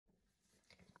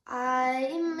I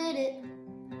admit it,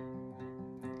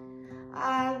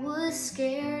 I was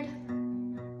scared.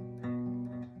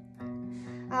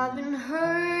 I've been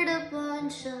hurt a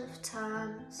bunch of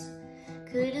times,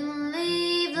 couldn't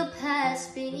leave the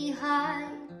past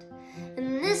behind.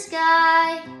 And this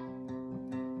guy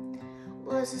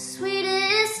was the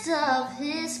sweetest of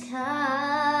his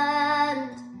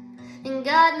kind, and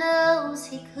God knows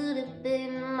he could have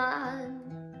been mine.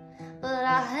 But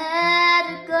I had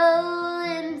to go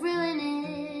and ruin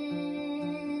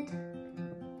it.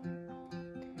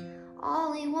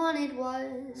 All he wanted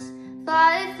was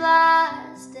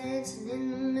fireflies dancing in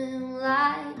the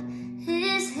moonlight.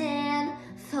 His hand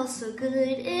felt so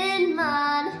good in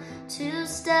mine,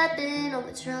 two-step in on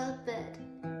the trumpet.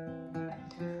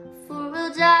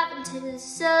 Four-wheel drive into the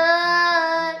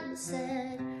sunset.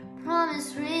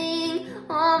 Promise ring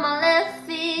on my left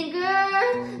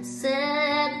finger.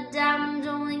 Said the diamonds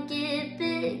only get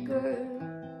bigger.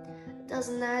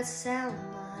 Doesn't that sound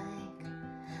like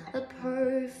a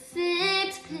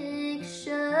perfect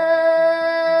picture?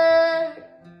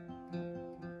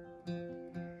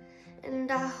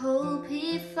 And I hope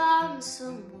he finds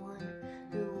someone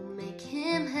who will make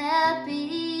him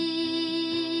happy.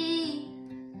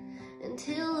 And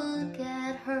he'll look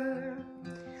at her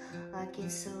like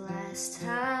it's the last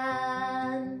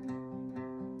time.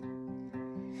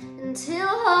 And he'll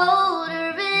hold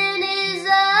her in his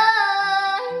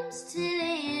arms till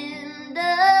the end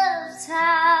of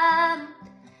time.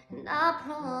 And I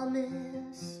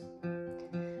promise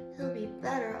he'll be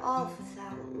better off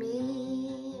without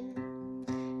me.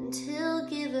 And he'll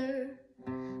give her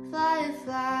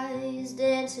fireflies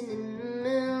dancing in the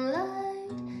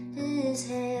moonlight. His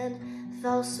hand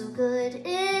felt so good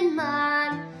in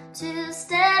mine,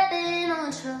 two-step in on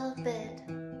the trumpet.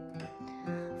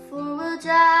 Four-wheel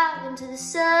drive into the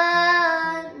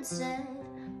sunset.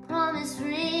 Promise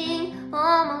ring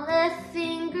on my left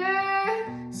finger.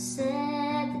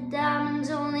 Said the diamonds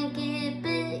only get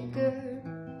bigger.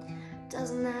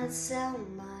 Doesn't that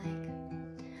sound like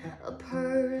a perfect